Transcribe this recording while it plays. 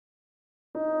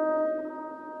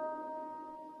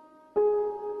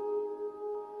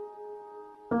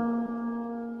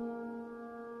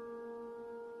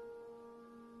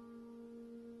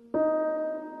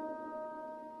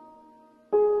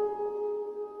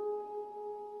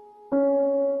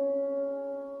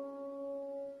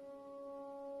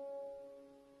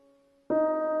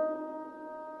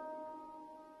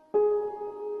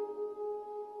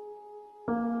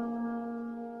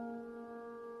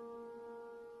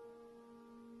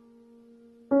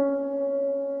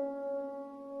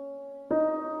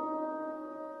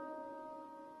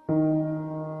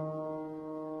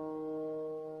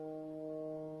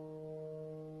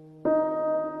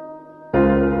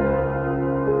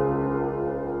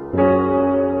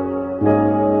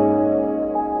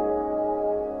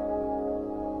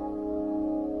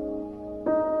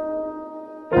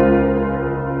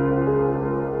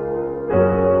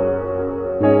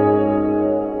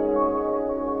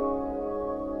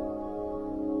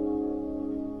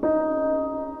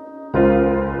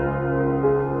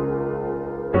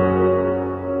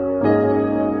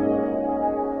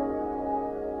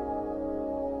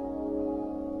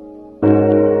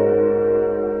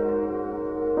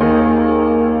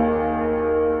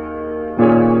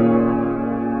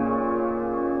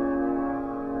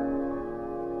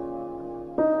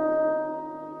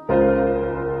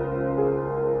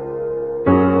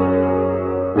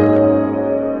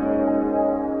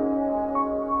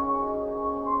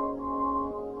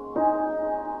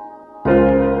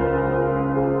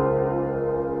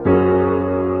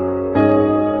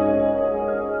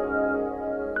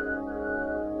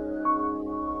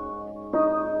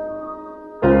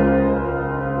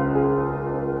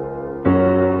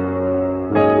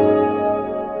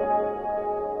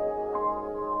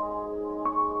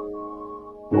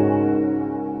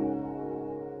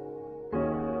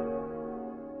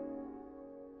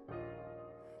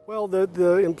Well,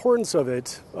 the importance of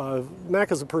it,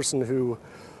 Mac is a person who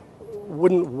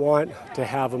wouldn't want to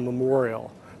have a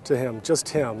memorial to him, just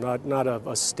him, not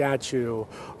a statue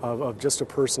of just a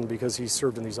person because he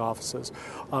served in these offices.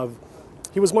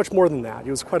 He was much more than that. He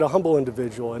was quite a humble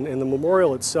individual, and the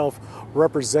memorial itself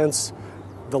represents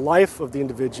the life of the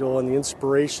individual and the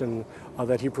inspiration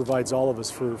that he provides all of us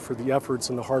for the efforts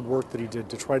and the hard work that he did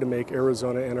to try to make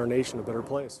Arizona and our nation a better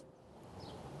place.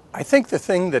 I think the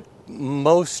thing that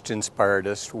most inspired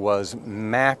us was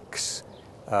Mac's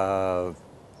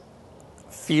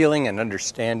feeling and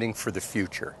understanding for the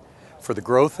future, for the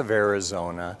growth of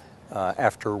Arizona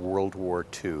after World War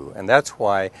II. And that's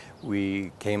why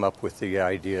we came up with the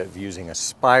idea of using a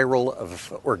spiral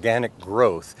of organic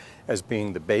growth as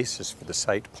being the basis for the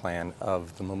site plan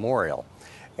of the memorial,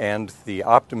 and the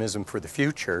optimism for the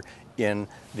future in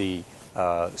the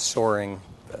soaring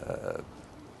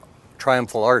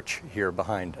triumphal arch here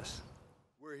behind us.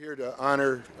 We're here to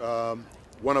honor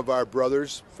one of our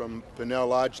brothers from Pinnell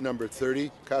Lodge number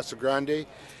 30, Casa Grande,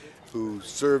 who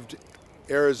served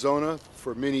Arizona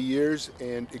for many years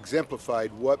and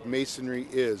exemplified what Masonry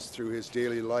is through his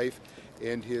daily life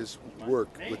and his work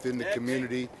within the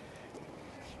community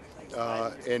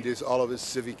and all of his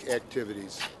civic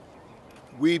activities.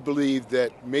 We believe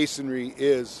that Masonry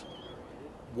is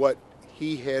what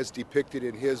he has depicted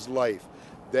in his life,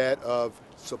 that of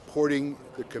supporting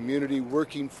the community,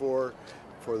 working for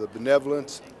the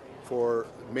benevolence, for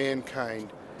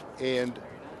mankind, and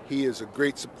he is a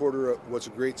great supporter, was a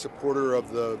great supporter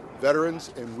of the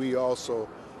veterans, and we also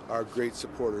are great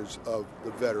supporters of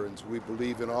the veterans. We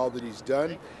believe in all that he's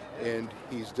done, and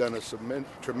he's done a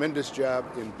tremendous job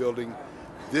in building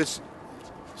this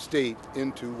state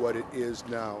into what it is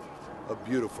now, a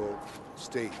beautiful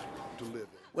state to live in.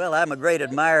 Well, I'm a great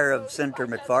admirer of Senator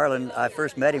McFarland. I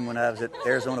first met him when I was at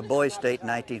Arizona Boys State in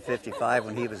 1955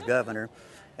 when he was governor.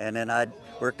 And then I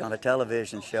worked on a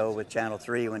television show with Channel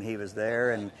 3 when he was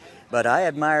there. But I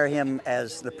admire him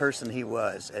as the person he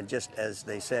was. And just as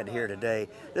they said here today,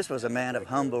 this was a man of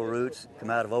humble roots, come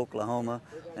out of Oklahoma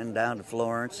and down to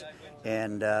Florence.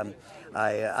 And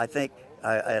I think,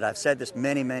 and I've said this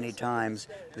many, many times,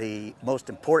 the most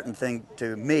important thing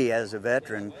to me as a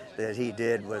veteran that he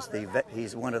did was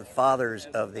he's one of the fathers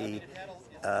of the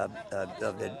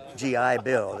GI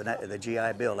Bill, the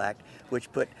GI Bill Act,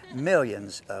 which put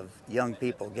millions of young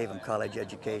people, gave them college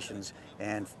educations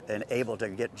and able to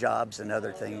get jobs and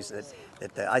other things.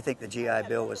 I think the GI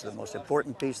Bill was the most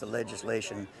important piece of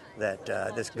legislation that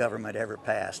this government ever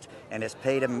passed, and it's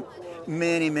paid them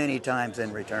many, many times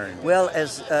in return. Well,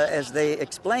 as they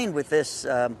explained with this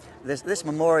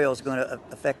memorial is going to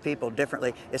affect people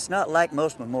differently. It's not like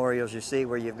most memorials you see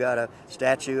where you've got a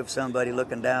statue of somebody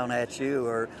looking down at you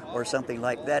or something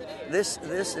like that. This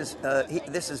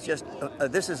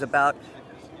is about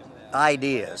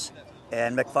ideas.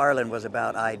 And McFarland was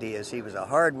about ideas. He was a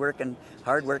hard-working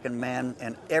man,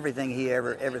 and everything he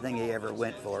ever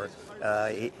went for,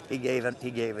 he gave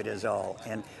it his all.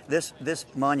 And this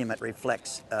monument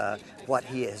reflects what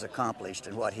he has accomplished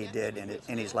and what he did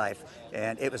in his life,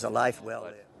 and it was a life well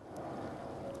lived.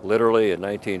 Literally in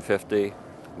 1950,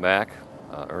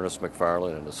 Ernest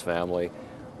McFarland and his family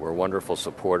were wonderful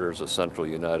supporters of Central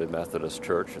United Methodist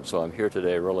Church, and so I'm here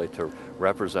today really to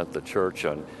represent the church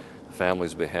on the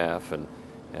family's behalf and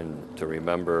to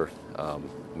remember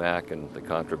Mac and the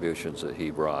contributions that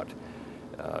he brought.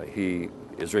 He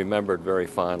is remembered very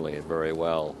fondly and very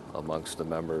well amongst the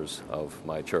members of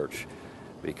my church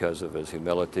because of his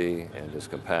humility and his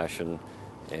compassion,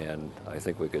 and I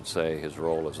think we could say his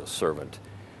role as a servant.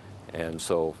 And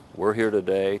so we're here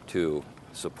today to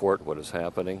support what is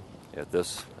happening at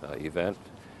this event,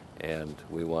 and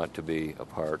we want to be a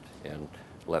part and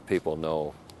let people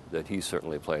know that he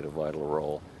certainly played a vital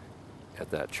role at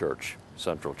that church,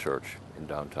 Central Church in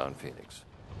downtown Phoenix.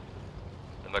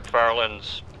 The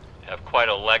McFarlands have quite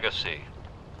a legacy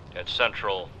at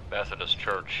Central Methodist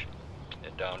Church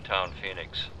in downtown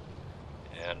Phoenix,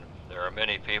 and there are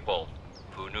many people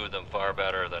who knew them far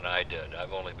better than I did.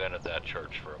 I've only been at that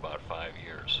church for about 5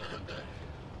 years.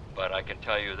 But I can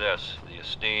tell you this, the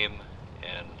esteem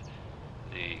and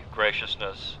the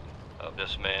graciousness of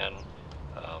this man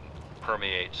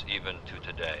permeates even to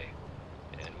today.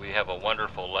 And we have a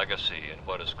wonderful legacy in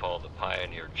what is called the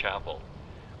Pioneer Chapel,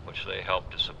 which they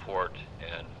helped to support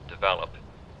and develop,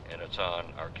 and it's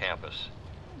on our campus.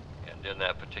 And in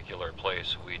that particular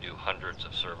place, we do hundreds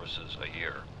of services a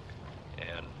year,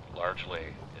 and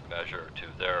largely in measure to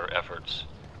their efforts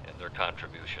and their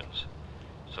contributions.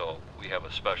 So we have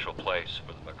a special place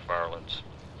for the McFarlands,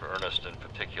 for Ernest in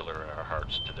particular, in our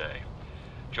hearts today.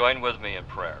 Join with me in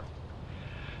prayer.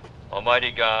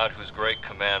 Almighty God, whose great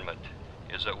commandment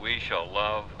is that we shall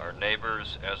love our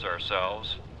neighbors as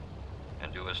ourselves,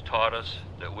 and who has taught us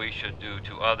that we should do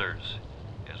to others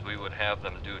as we would have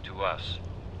them do to us,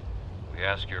 we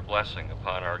ask your blessing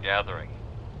upon our gathering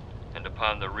and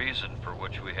upon the reason for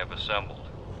which we have assembled.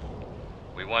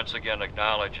 We once again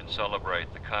acknowledge and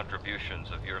celebrate the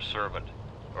contributions of your servant,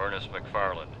 Ernest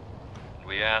McFarland, and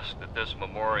we ask that this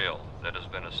memorial that has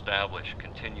been established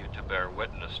continue to bear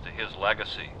witness to his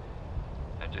legacy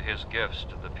and to his gifts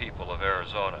to the people of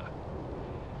Arizona.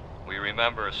 We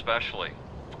remember especially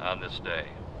on this day,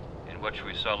 in which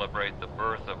we celebrate the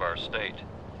birth of our state,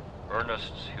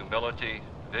 Ernest's humility,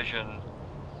 vision,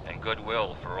 and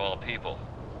goodwill for all people.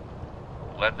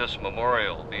 Let this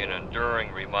memorial be an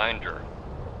enduring reminder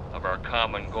of our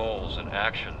common goals and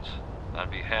actions on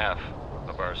behalf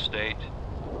of our state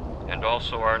and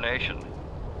also our nation.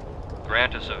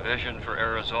 Grant us a vision for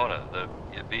Arizona that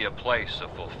it be a place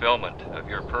of fulfillment of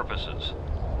your purposes,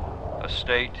 a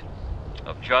state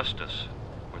of justice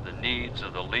where the needs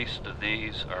of the least of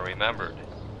these are remembered,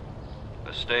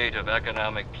 a state of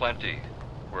economic plenty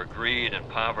where greed and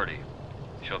poverty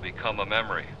shall become a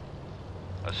memory,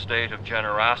 a state of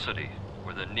generosity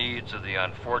where the needs of the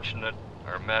unfortunate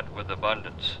are met with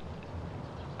abundance,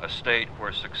 a state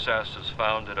where success is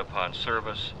founded upon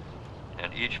service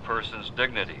and each person's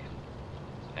dignity,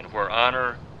 and where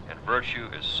honor and virtue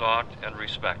is sought and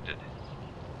respected,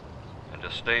 and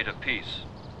a state of peace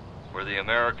where the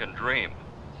American dream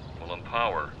will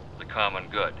empower the common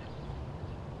good.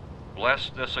 Bless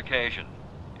this occasion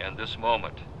and this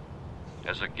moment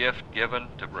as a gift given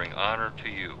to bring honor to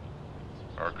you,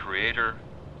 our Creator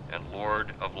and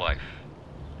Lord of life.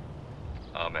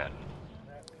 Amen.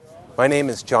 My name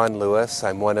is John Lewis.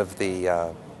 I'm one of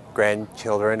the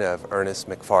grandchildren of Ernest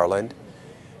McFarland,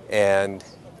 and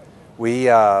we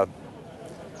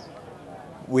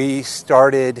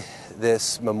started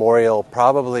this memorial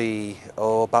probably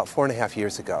about 4.5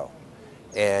 years ago,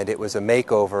 and it was a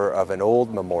makeover of an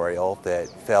old memorial that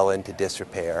fell into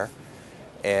disrepair.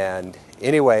 And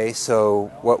anyway,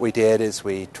 so what we did is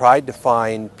we tried to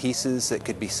find pieces that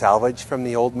could be salvaged from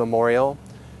the old memorial.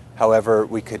 However,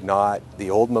 we could not.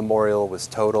 The old memorial was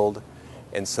totaled,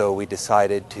 and so we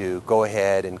decided to go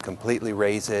ahead and completely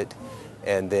raze it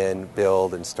and then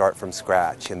build and start from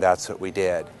scratch, and that's what we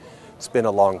did. It's been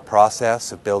a long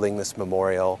process of building this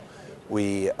memorial.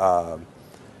 We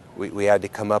had to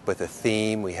come up with a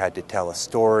theme. We had to tell a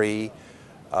story.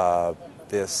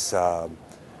 This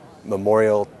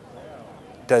memorial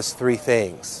does 3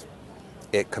 things.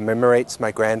 It commemorates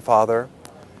my grandfather,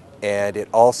 and it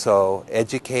also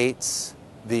educates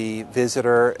the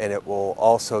visitor, and it will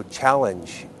also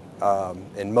challenge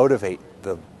and motivate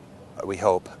we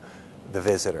hope, the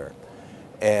visitor.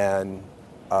 And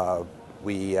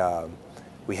we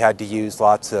had to use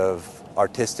lots of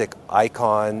artistic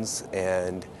icons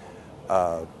and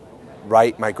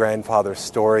write my grandfather's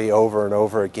story over and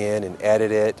over again and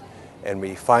edit it. And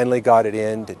we finally got it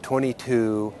into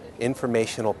 22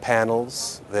 informational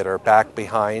panels that are back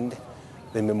behind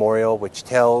the memorial, which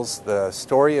tells the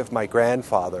story of my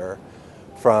grandfather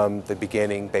from the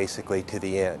beginning basically to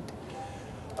the end.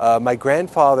 My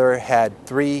grandfather had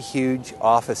 3 huge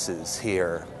offices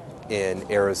here in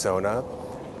Arizona.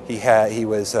 He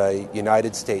was a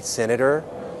United States Senator,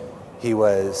 he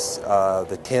was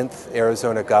the 10th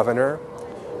Arizona Governor,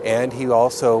 and he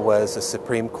also was a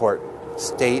Supreme Court,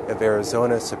 State of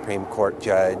Arizona Supreme Court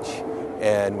Judge,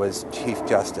 and was Chief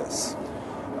Justice.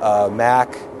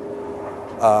 Mac,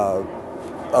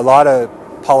 a lot of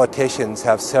politicians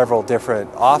have several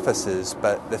different offices,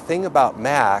 but the thing about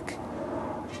Mac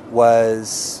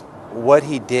was what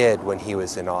he did when he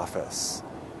was in office.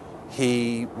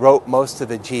 He wrote most of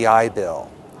the GI Bill,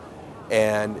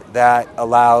 and that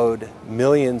allowed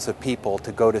millions of people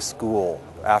to go to school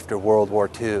after World War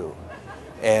II.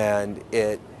 And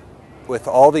with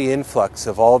all the influx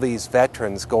of all these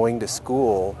veterans going to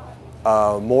school,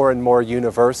 more and more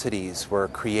universities were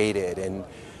created.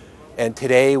 And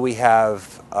today we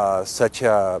have such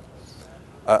a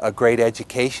great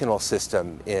educational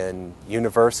system in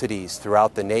universities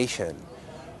throughout the nation.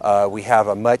 We have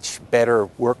a much better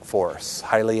workforce,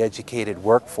 highly educated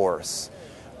workforce.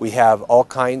 We have all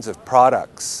kinds of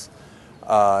products,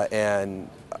 and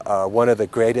one of the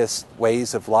greatest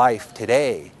ways of life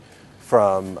today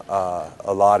from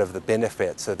a lot of the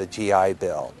benefits of the GI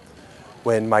Bill.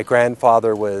 When my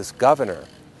grandfather was governor,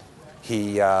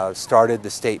 he started the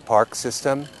state park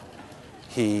system.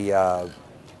 He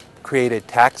created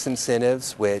tax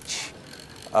incentives which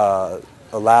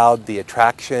allowed the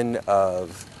attraction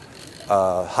of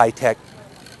high-tech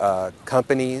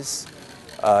companies,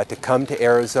 to come to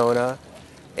Arizona,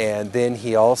 and then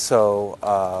he also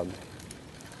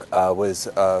was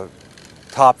a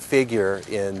top figure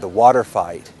in the water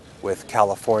fight with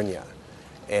California.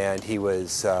 And he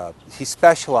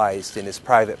specialized in his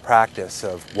private practice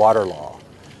of water law.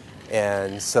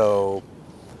 And so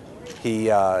he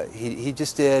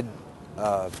just did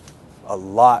a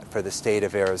lot for the state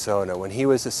of Arizona. When he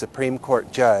was a Supreme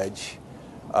Court judge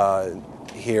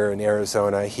here in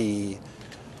Arizona, he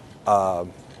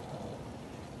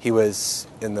was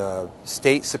in the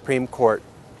state Supreme Court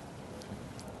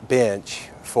bench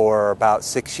for about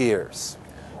 6 years.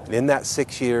 And in that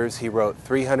 6 years, he wrote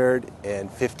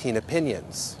 315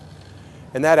 opinions.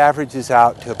 And that averages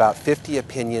out to about 50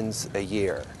 opinions a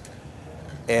year.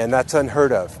 And that's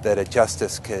unheard of that a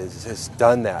justice has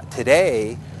done that.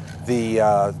 Today,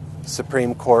 the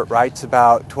Supreme Court writes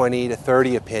about 20 to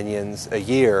 30 opinions a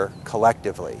year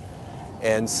collectively.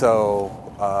 And so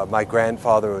my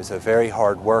grandfather was a very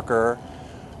hard worker.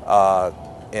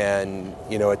 And,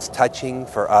 you know, it's touching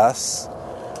for us,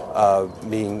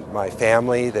 being my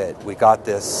family, that we got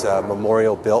this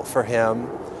memorial built for him.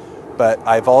 But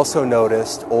I've also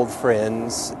noticed old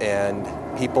friends and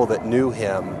people that knew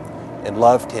him and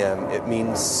loved him. It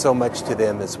means so much to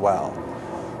them as well.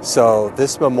 So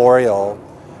this memorial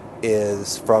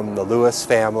is from the Lewis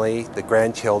family, the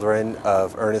grandchildren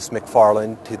of Ernest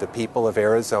McFarland, to the people of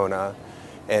Arizona.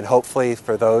 And hopefully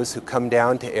for those who come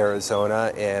down to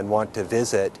Arizona and want to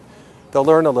visit, they'll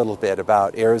learn a little bit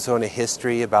about Arizona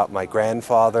history, about my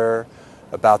grandfather,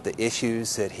 about the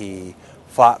issues that he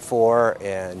fought for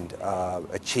and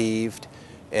achieved,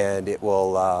 and it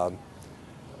will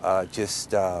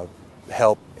just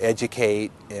help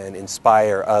educate and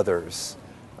inspire others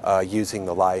using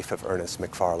the life of Ernest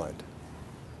McFarland.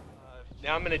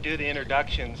 Now I'm going to do the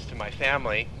introductions to my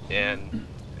family, and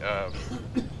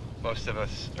most of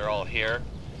us are all here.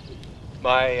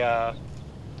 My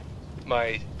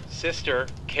sister,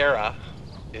 Kara,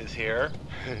 is here.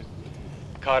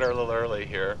 Caught her a little early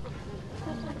here.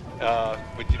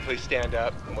 Would you please stand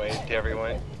up and wave to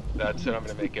everyone? That's what I'm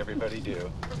going to make everybody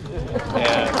do.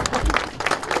 And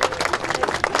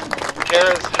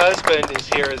Kara's husband is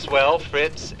here as well,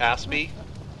 Fritz Aspie.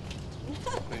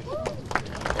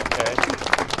 Okay.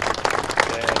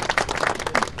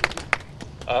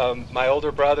 And, my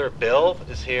older brother, Bill,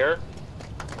 is here.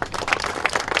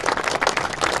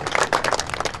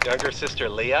 Younger sister,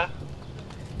 Leah.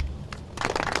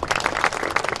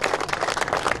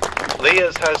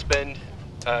 Leah's husband,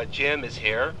 Jim, is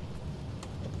here.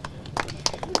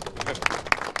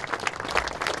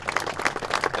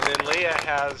 And then Leah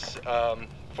has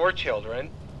 4 children.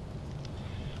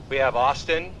 We have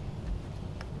Austin.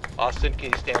 Austin,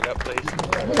 can you stand up, please?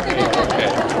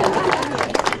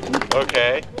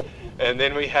 Okay. Okay. And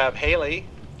then we have Haley.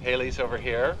 Haley's over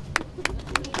here.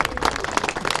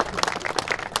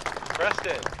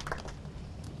 Preston.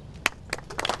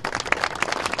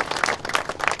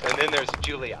 And then there's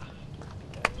Julia.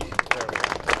 There we go.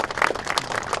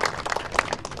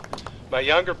 My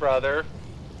younger brother,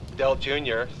 Del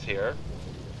Jr., is here.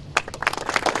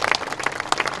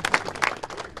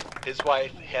 His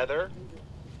wife, Heather.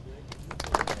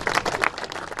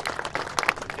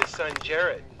 His son,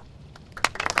 Jared.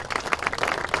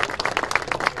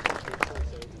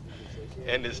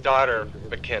 And his daughter,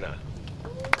 McKenna.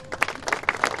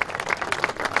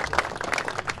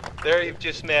 There you've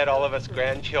just met all of us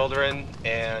grandchildren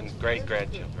and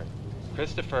great-grandchildren.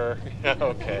 Christopher,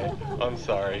 okay, I'm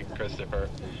sorry, Christopher.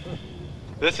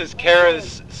 This is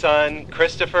Kara's son,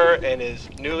 Christopher, and his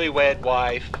newlywed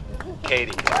wife,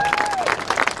 Katie.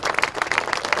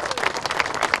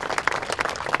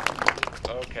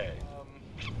 Okay.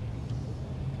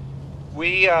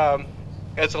 We,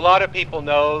 as a lot of people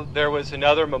know, there was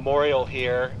another memorial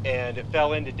here, and it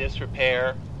fell into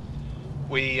disrepair.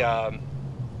 We,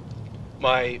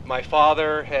 my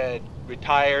father had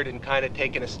retired and kind of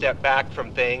taken a step back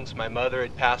from things. My mother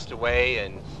had passed away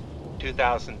in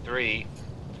 2003.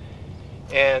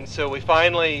 And so we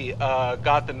finally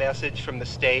got the message from the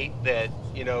state that,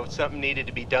 you know, something needed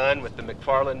to be done with the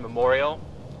McFarland Memorial.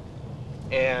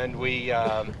 And we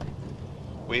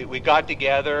got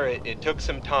together. It took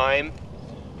some time,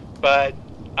 but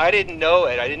I didn't know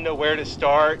it. I didn't know where to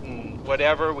start and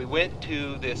whatever. We went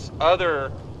to this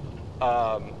other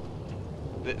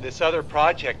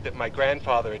project that my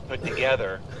grandfather had put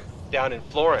together down in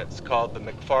Florence called the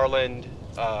McFarland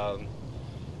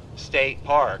State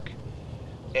Park.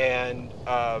 And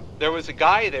there was a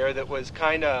guy there that was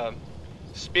kind of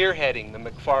spearheading the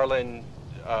McFarland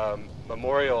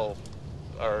Memorial,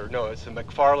 or no, it's the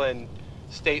McFarland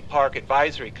State Park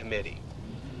Advisory Committee.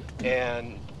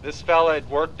 And This fella had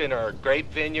worked in our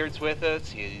grape vineyards with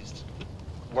us. He's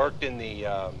worked in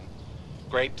the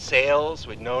grape sales.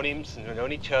 We'd known him, we'd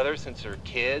known each other since we were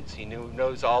kids. He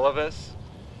knows all of us.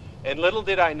 And little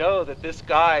did I know that this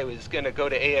guy was going to go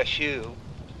to ASU,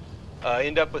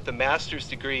 end up with a master's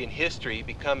degree in history,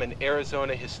 become an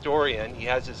Arizona historian. He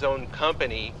has his own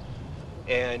company,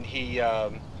 and he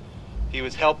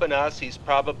was helping us. He's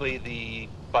probably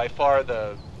by far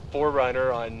the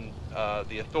forerunner on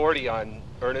the authority on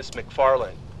Ernest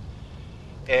McFarland.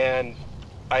 And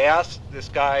I asked this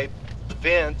guy,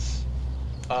 Vince,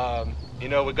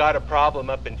 we got a problem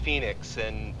up in Phoenix,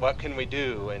 and what can we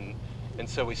do? And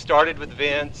so we started with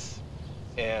Vince,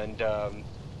 and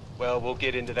well, we'll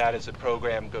get into that as the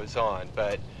program goes on.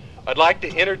 But I'd like to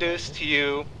introduce to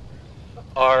you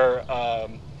our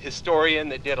historian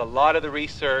that did a lot of the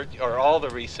research, or all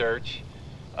the research,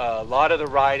 a lot of the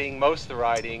writing, most of the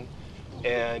writing,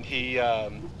 and he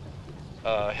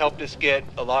helped us get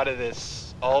a lot of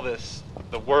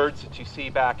the words that you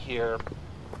see back here,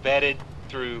 vetted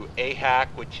through AHAC,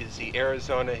 which is the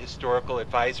Arizona Historical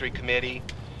Advisory Committee.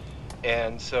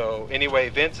 And so anyway,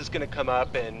 Vince is going to come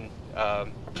up and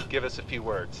give us a few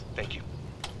words. Thank you.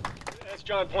 As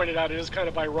John pointed out, it is kind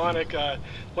of ironic.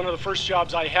 One of the first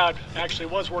jobs I had actually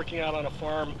was working out on a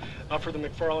farm for the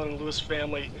McFarland and Lewis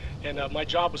family, and my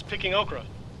job was picking okra,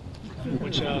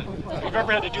 which if you've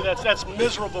ever had to do that, that's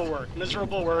miserable work,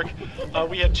 miserable work.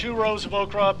 We had 2 rows of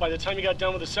okra. By the time you got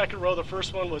done with the second row, the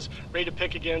first one was ready to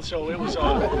pick again, so it was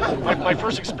my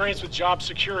first experience with job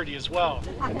security as well.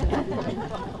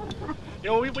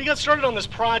 We got started on this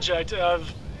project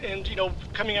and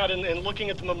coming out and looking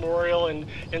at the memorial and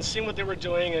seeing what they were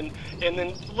doing and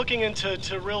then looking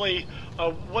into really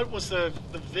what was the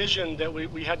vision that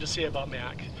we had to say about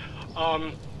Mac.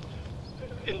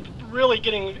 And really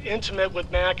getting intimate with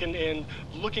Mac and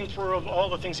looking for all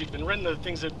the things he'd been written, the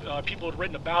things that people had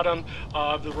written about him,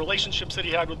 the relationships that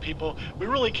he had with people, we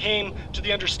really came to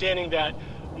the understanding that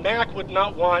Mac would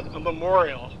not want a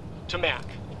memorial to Mac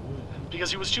because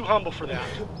he was too humble for that.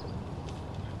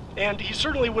 And he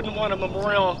certainly wouldn't want a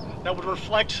memorial that would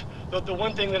reflect the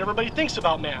one thing that everybody thinks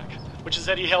about Mac, which is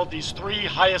that he held these 3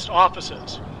 highest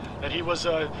offices, that he was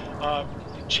a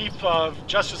Chief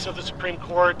Justice of the Supreme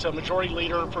Court, a Majority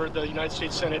Leader for the United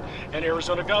States Senate, and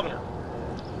Arizona Governor.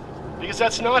 Because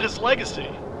that's not his legacy.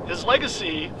 His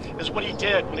legacy is what he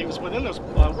did when he was within those,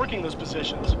 working those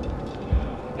positions.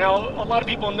 Now, a lot of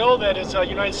people know that as a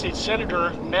United States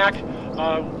Senator, Mac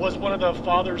was one of the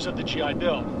fathers of the GI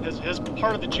Bill. His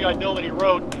part of the GI Bill that he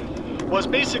wrote was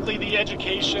basically the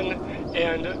education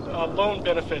and loan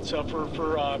benefits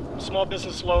for small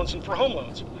business loans and for home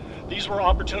loans. These were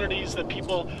opportunities that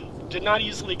people did not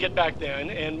easily get back then,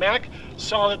 and Mac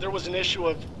saw that there was an issue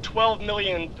of 12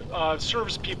 million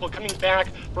service people coming back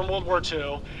from World War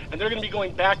II, and they're going to be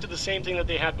going back to the same thing that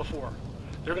they had before.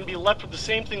 They're going to be left with the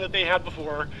same thing that they had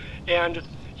before, and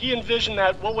he envisioned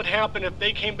that what would happen if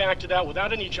they came back to that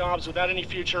without any jobs, without any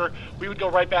future, we would go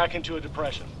right back into a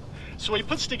depression. So he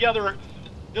puts together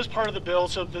this part of the bill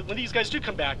so that when these guys do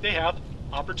come back, they have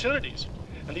opportunities.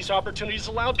 And these opportunities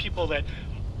allowed people that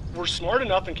were smart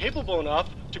enough and capable enough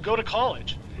to go to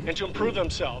college and to improve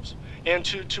themselves and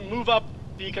to move up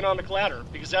the economic ladder,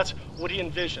 because that's what he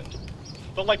envisioned.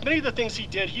 But like many of the things he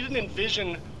did, he didn't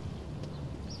envision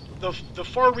the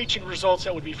far-reaching results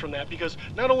that would be from that, because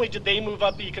not only did they move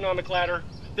up the economic ladder,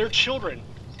 their children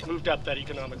moved up that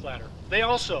economic ladder. They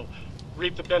also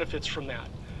reaped the benefits from that.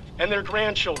 And their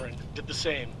grandchildren did the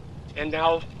same. And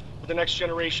now, with the next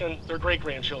generation, their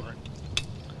great-grandchildren.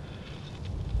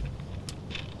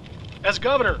 As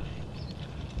governor,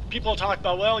 people talk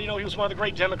about, well, he was one of the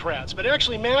great Democrats. But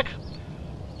actually, Mac,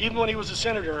 even when he was a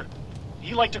senator,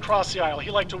 he liked to cross the aisle.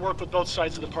 He liked to work with both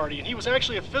sides of the party. And he was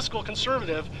actually a fiscal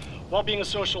conservative while being a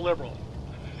social liberal.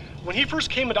 When he first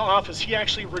came into office, he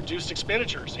actually reduced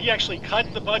expenditures. He actually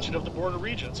cut the budget of the Board of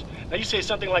Regents. Now, you say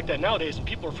something like that nowadays, and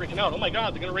people are freaking out. Oh, my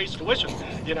God, they're going to raise tuition,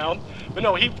 But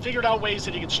no, he figured out ways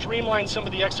that he could streamline some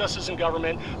of the excesses in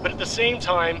government, but at the same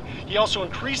time, he also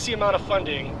increased the amount of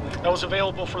funding that was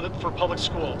available for public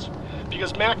schools.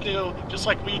 Because Mac knew, just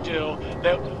like we do,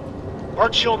 that our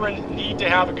children need to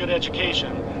have a good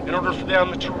education in order for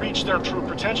them to reach their true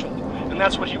potential. And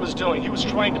that's what he was doing. He was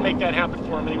trying to make that happen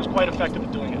for them, and he was quite effective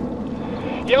at doing it.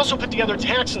 He also put together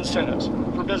tax incentives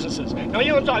for businesses. Now,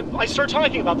 I start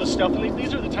talking about this stuff, and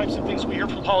these are the types of things we hear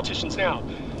from politicians now.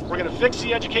 We're going to fix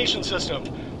the education system.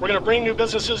 We're going to bring new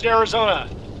businesses to Arizona.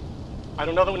 I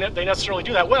don't know that they necessarily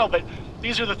do that well, but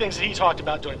These are the things that he talked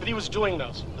about doing, but he was doing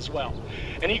those as well.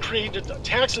 And he created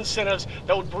tax incentives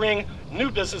that would bring new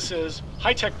businesses,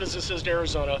 high-tech businesses to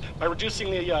Arizona by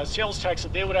reducing the sales tax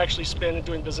that they would actually spend in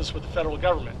doing business with the federal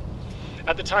government.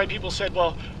 At the time, people said,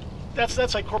 well, that's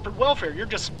like corporate welfare. You're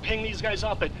just paying these guys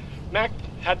off. But Mac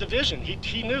had the vision.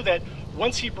 He knew that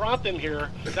once he brought them here,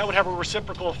 that would have a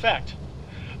reciprocal effect.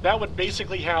 That would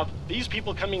basically have these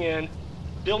people coming in,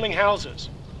 building houses,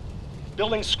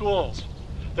 building schools,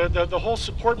 the whole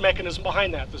support mechanism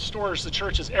behind that, the stores, the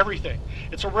churches, everything.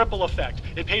 It's a ripple effect.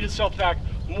 It paid itself back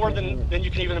more than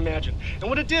you can even imagine. And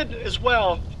what it did as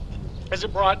well is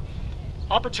it brought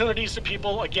opportunities to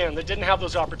people, again, that didn't have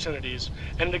those opportunities,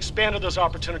 and it expanded those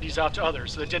opportunities out to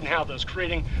others that didn't have those,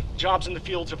 creating jobs in the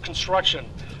fields of construction,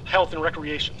 health, and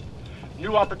recreation.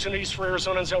 New opportunities for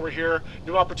Arizonans that were here,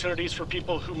 new opportunities for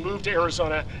people who moved to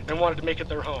Arizona and wanted to make it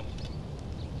their home.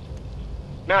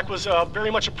 Mac was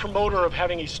very much a promoter of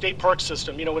having a state park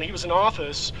system. You know, when he was in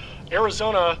office,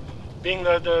 Arizona, being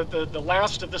the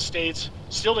last of the states,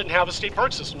 still didn't have a state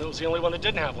park system. It was the only one that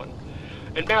didn't have one.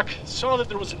 And Mac saw that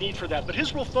there was a need for that, but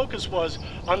his real focus was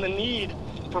on the need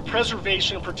for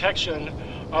preservation and protection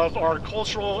of our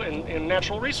cultural and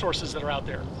natural resources that are out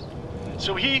there.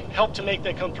 So he helped to make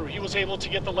that come through. He was able to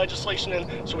get the legislation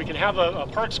in so we could have a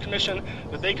parks commission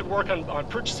that they could work on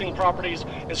purchasing properties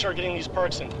and start getting these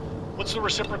parks in. What's the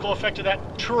reciprocal effect of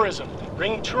that? Tourism.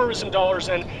 Bringing tourism dollars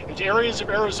into areas of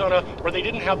Arizona where they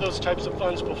didn't have those types of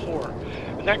funds before.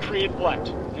 And that created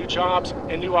what? New jobs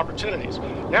and new opportunities.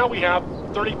 Now we have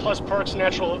 30 plus parks,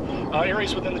 natural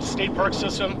areas within the state park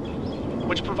system,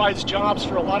 which provides jobs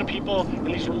for a lot of people in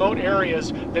these remote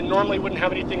areas that normally wouldn't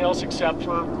have anything else except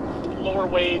for lower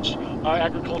wage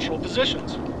agricultural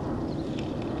positions.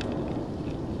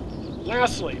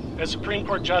 Lastly, as Supreme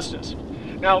Court Justice.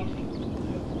 Now,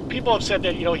 people have said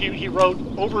that, you know, he wrote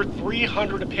over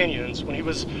 300 opinions when he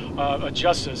was a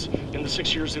justice in the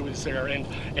 6 years that he was there.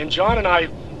 And John and I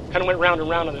kind of went round and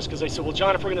round on this because they said, well,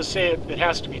 John, if we're going to say it, it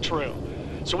has to be true.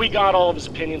 So we got all of his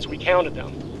opinions, we counted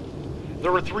them.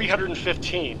 There were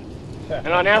 315. And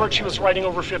on average, he was writing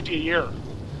over 50 a year.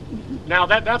 Now,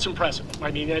 that's impressive.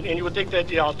 I mean, and you would think that,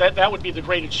 you know, that would be the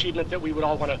great achievement that we would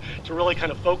all want to really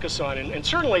kind of focus on. And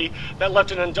certainly, that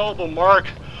left an indelible mark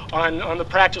on the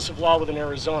practice of law within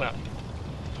Arizona.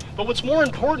 But what's more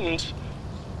important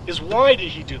is why did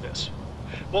he do this?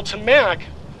 Well, to Mac,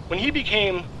 when he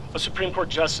became a Supreme Court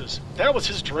justice, that was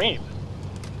his dream.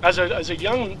 As a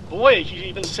young boy, he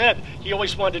even said he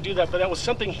always wanted to do that, but that was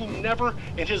something he never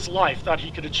in his life thought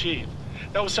he could achieve.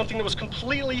 That was something that was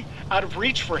completely out of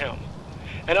reach for him.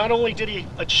 And not only did he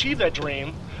achieve that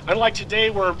dream, unlike today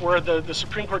where the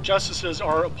Supreme Court justices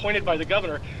are appointed by the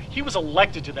governor, he was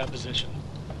elected to that position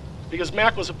because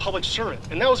Mac was a public servant.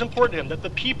 And that was important to him, that the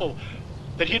people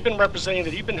that he'd been representing,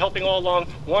 that he'd been helping all along,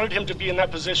 wanted him to be in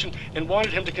that position and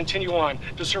wanted him to continue on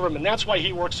to serve him. And that's why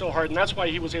he worked so hard, and that's why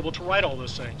he was able to write all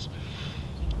those things.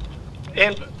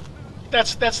 And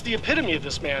that's the epitome of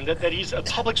this man, that he's a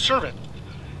public servant.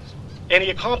 And he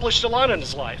accomplished a lot in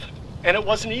his life. And it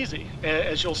wasn't easy.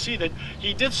 As you'll see, that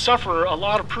he did suffer a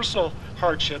lot of personal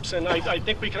hardships, and I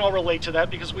think we can all relate to that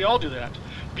because we all do that.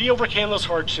 But he overcame those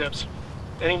hardships,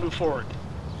 and he moved forward.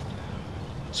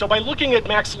 So by looking at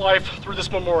Mac's life through this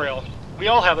memorial, we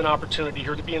all have an opportunity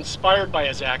here to be inspired by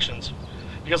his actions.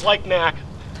 Because like Mac,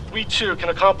 we too can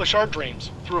accomplish our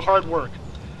dreams through hard work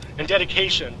and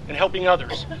dedication and helping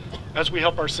others as we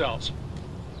help ourselves.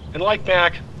 And like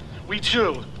Mac, we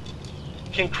too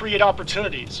can create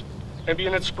opportunities and be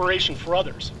an inspiration for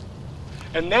others.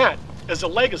 And that is a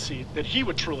legacy that he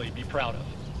would truly be proud of.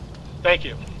 Thank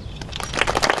you.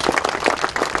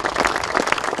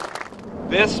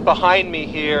 This behind me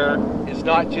here is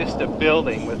not just a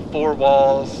building with 4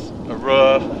 walls, a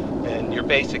roof, and your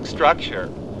basic structure.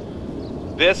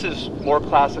 This is more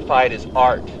classified as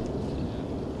art.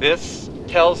 This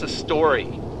tells a story.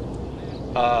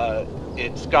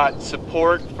 It's got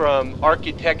support from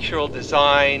architectural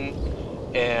design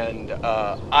and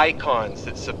icons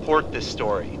that support this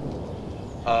story.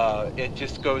 It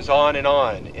just goes on.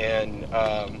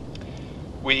 And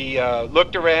we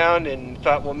looked around and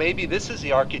thought, well, maybe this is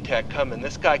the architect coming.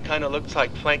 This guy kind of looks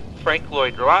like Frank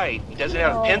Lloyd Wright. He doesn't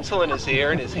have a pencil in his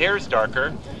ear and his hair's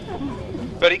darker.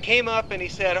 But he came up and he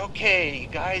said, okay,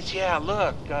 guys, yeah,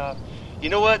 look, you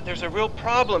know what? There's a real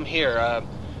problem here.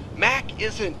 Mac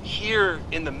isn't here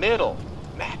in the middle.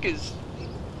 Mac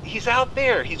he's out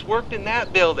there. He's worked in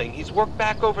that building. He's worked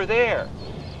back over there.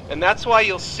 And that's why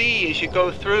you'll see as you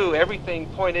go through, everything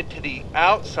pointed to the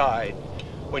outside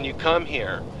when you come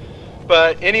here.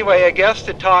 But anyway, I guess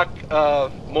to talk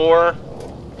more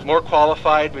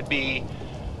qualified would be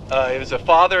It was a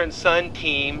father and son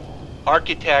team,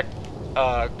 architect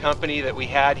company that we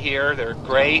had here. They're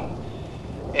great.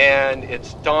 And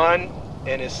it's Don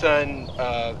and his son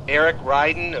Eric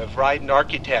Ryden of Ryden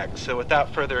Architects. So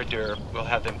without further ado, we'll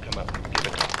have them come up and give a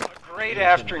talk. Great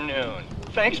afternoon.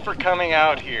 Thanks for coming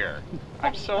out here.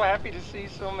 I'm so happy to see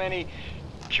so many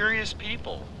curious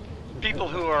people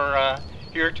who are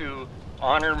here to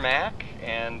honor Mac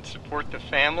and support the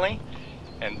family,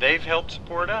 and they've helped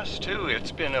support us too.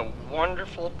 It's been a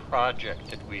wonderful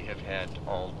project that we have had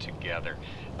all together.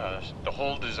 The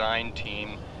whole design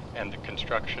team and the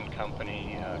construction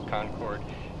company, Concord,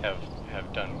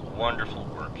 have done wonderful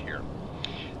work here.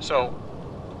 So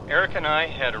Eric and I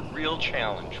had a real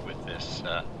challenge with this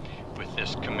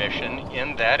commission,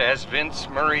 in that, as Vince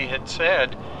Murray had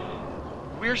said,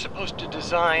 we're supposed to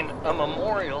design a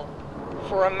memorial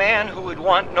for a man who would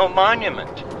want no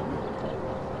monument.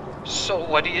 So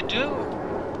what do you do?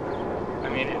 I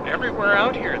mean, everywhere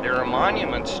out here there are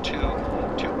monuments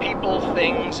to people,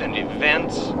 things, and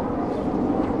events.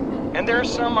 And there are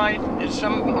some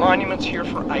monuments here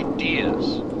for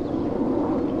ideas.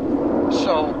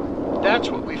 So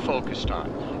that's what we focused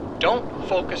on. Don't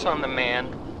focus on the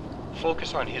man,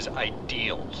 focus on his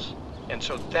ideals. And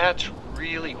so that's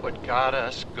really what got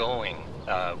us going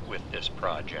with this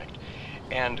project.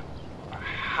 And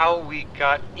how we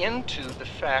got into the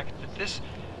fact that this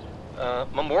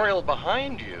memorial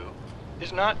behind you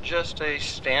is not just a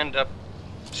stand-up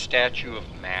statue of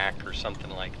Mac or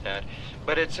something like that,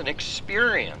 but it's an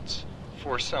experience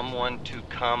for someone to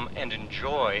come and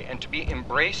enjoy and to be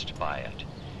embraced by it.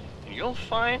 And you'll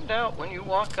find out when you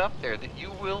walk up there that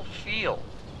you will feel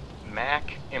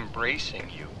Mac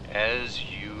embracing you as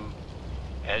you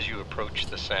approach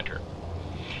the center.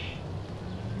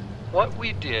 What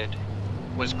we did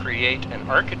was create an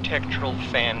architectural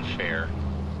fanfare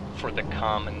for the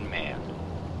common man.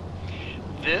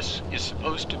 This is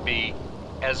supposed to be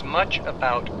as much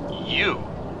about you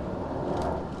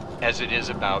as it is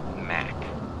about Mac.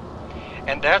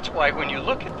 And that's why when you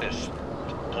look at this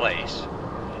place,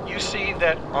 you see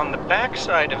that on the back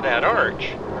side of that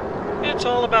arch, it's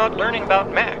all about learning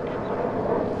about Mac.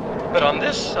 But on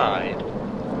this side,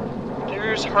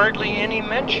 there's hardly any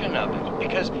mention of it,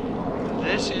 because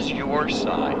this is your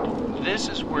side. This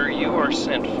is where you are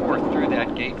sent forth through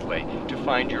that gateway to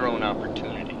find your own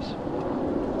opportunities.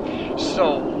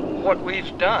 So what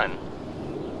we've done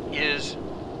is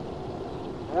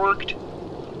worked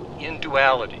in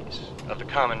dualities of the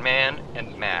common man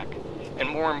and Mac. And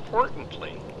more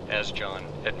importantly, as John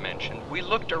had mentioned, we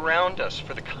looked around us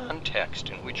for the context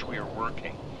in which we are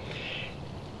working.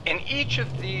 And each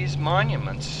of these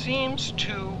monuments seems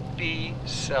to be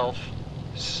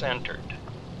self-centered.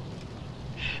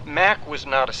 Mac was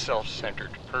not a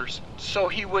self-centered person, so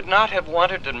he would not have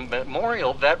wanted a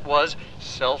memorial that was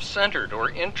self-centered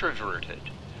or introverted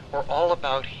or all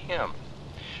about him.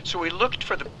 So we looked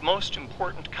for the most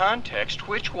important context,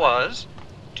 which was,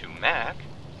 to Mac,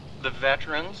 the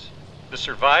veterans, the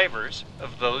survivors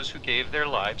of those who gave their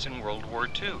lives in World War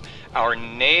II. Our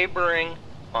neighboring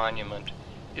monument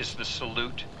is the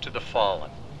salute to the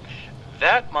fallen.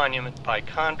 That monument, by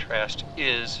contrast,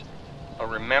 is a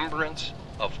remembrance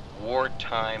of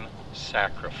wartime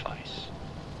sacrifice.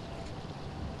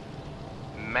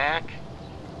 Mac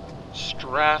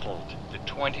straddled the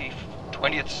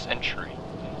 20th century,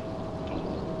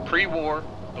 the pre-war,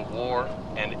 the war,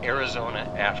 and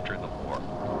Arizona after the war.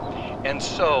 And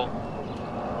so,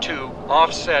 to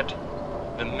offset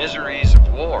the miseries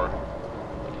of war,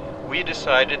 we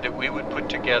decided that we would put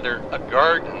together a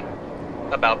garden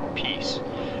about peace.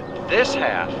 This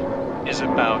half is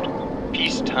about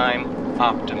peacetime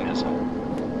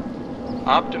optimism.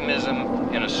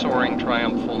 Optimism in a soaring,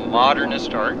 triumphal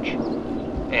modernist arch,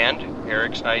 and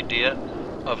Eric's idea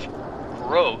of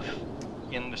growth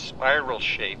in the spiral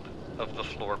shape of the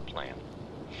floor plan.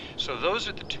 So those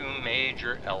are the two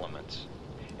major elements.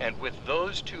 And with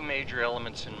those two major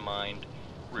elements in mind,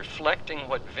 reflecting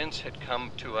what Vince had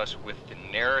come to us with the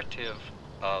narrative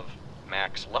of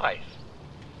Mac's life,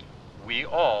 we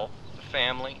all, the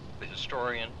family, the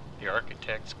historian, the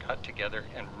architects, got together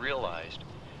and realized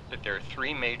that there are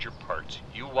three major parts.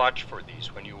 You watch for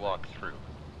these when you walk through.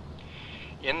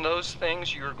 In those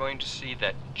things, you're going to see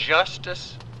that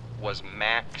justice was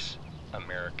Mac's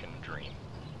American dream.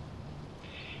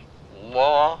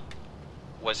 Law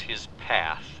was his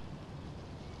path,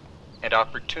 and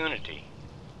opportunity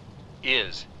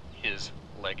is his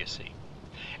legacy.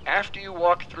 After you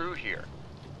walk through here,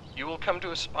 you will come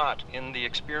to a spot in the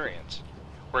experience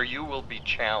where you will be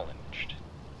challenged.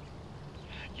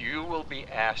 You will be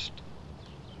asked,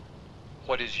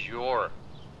 what is your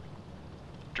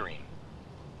dream?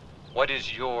 What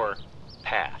is your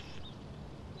path?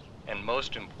 And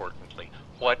most importantly,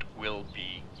 what will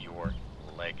be your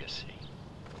legacy?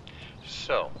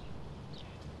 So,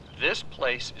 this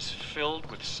place is filled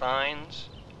with signs,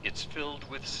 it's filled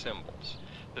with symbols.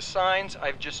 The signs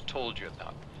I've just told you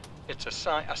about. It's a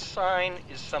sign. A sign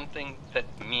is something that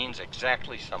means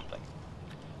exactly something.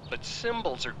 But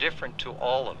symbols are different to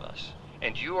all of us.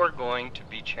 And you are going to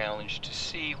be challenged to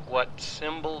see what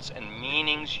symbols and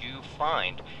meanings you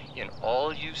find in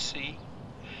all you see.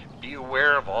 Be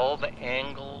aware of all the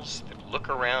angles that look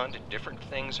around at different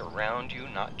things around you,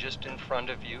 not just in front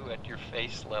of you at your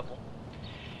face level.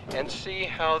 And see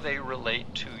how they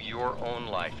relate to your own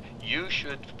life. You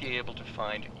should be able to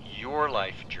find your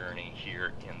life journey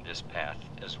here in this path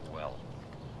as well.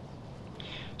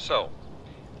 So,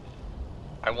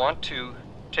 I want to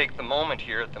take the moment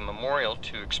here at the memorial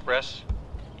to express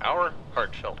our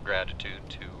heartfelt gratitude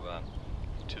to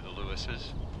the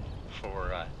Lewises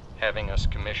for having us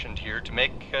commissioned here to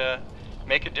make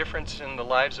a difference in the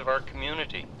lives of our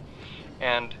community,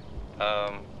 and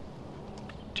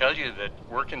tell you that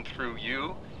working through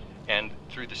you and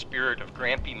through the spirit of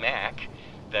Grampy Mac,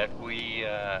 that we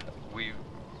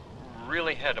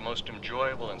really had a most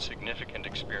enjoyable and significant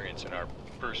experience in our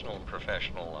personal and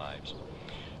professional lives.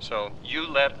 So you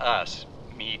let us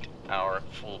meet our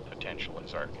full potential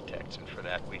as architects, and for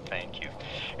that we thank you.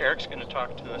 Eric's going to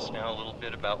talk to us now a little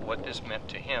bit about what this meant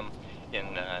to him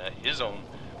in his own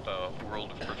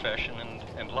world of profession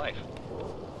and life.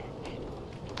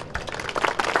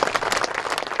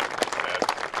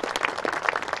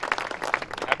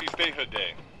 Happy Statehood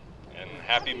Day and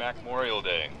happy Memorial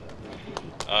Day.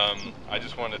 I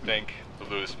just want to thank the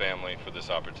Lewis family for this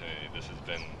opportunity. This has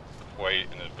been quite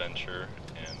an adventure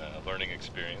and a learning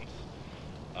experience.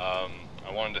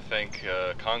 I wanted to thank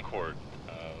Concord.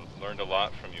 Learned a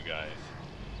lot from you guys,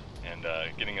 and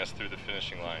getting us through the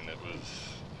finishing line. It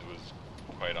was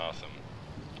quite awesome.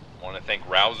 I want to thank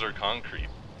Rouser Concrete.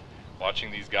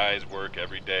 Watching these guys work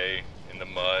every day in the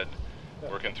mud,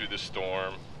 working through the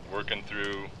storm, working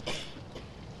through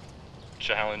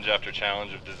challenge after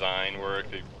challenge of design work.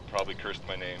 They probably cursed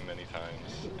my name many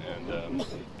times, and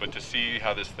but to see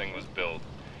how this thing was built,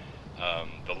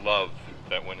 the love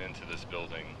that went into this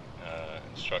building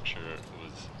and structure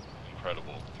was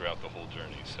incredible throughout the whole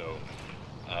journey. So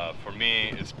for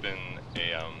me, it's been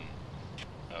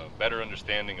a better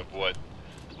understanding of what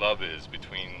love is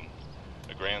between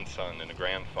a grandson and a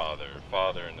grandfather, a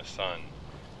father and a son,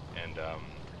 and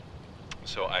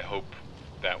so I hope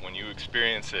that when you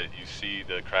experience it, you see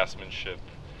the craftsmanship,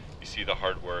 you see the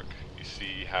hard work, you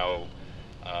see how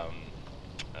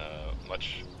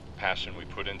much passion we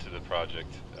put into the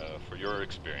project for your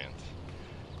experience.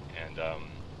 And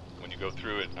when you go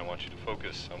through it, I want you to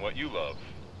focus on what you love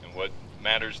and what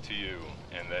matters to you,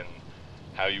 and then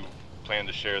how you plan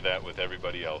to share that with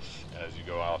everybody else as you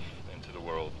go off into the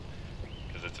world,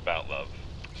 because it's about love.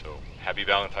 So happy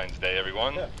Valentine's Day,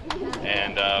 everyone.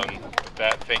 And with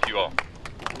that, thank you all.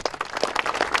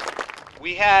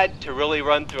 We had to really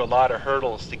run through a lot of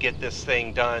hurdles to get this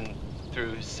thing done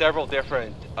through several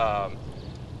different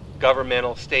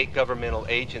state governmental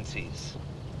agencies.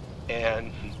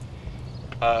 And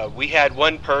we had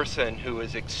one person who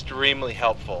was extremely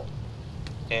helpful,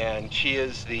 and she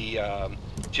is the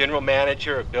General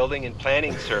Manager of Building and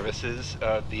Planning Services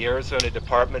of the Arizona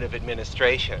Department of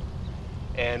Administration.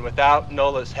 And without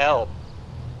Nola's help,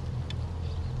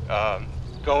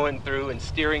 going through and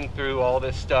steering through all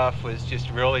this stuff was just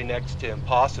really next to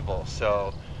impossible.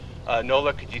 So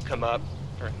Nola, could you come up?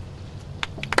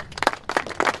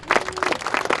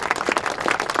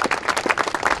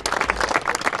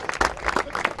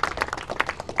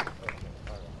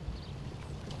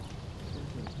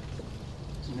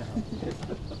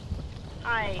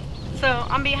 Hi. So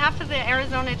on behalf of the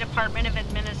Arizona Department of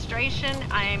Administration,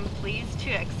 I am pleased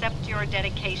to accept your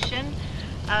dedication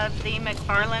of the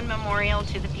McFarland Memorial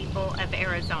to the people of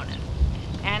Arizona.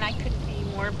 And I couldn't be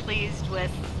more pleased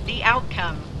with the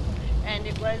outcome. And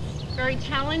it was very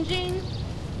challenging,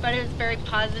 but it was a very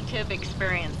positive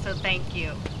experience, so thank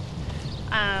you.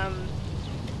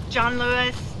 John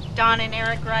Lewis, Don and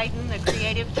Eric Ryden, the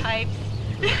creative types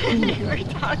you were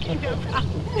talking about,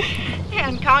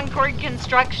 and Concord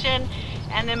Construction,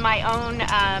 and then my own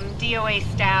DOA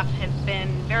staff have been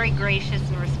very gracious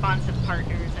and responsive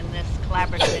partners in this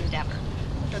collaborative endeavor.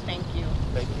 So thank you.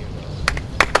 Thank you.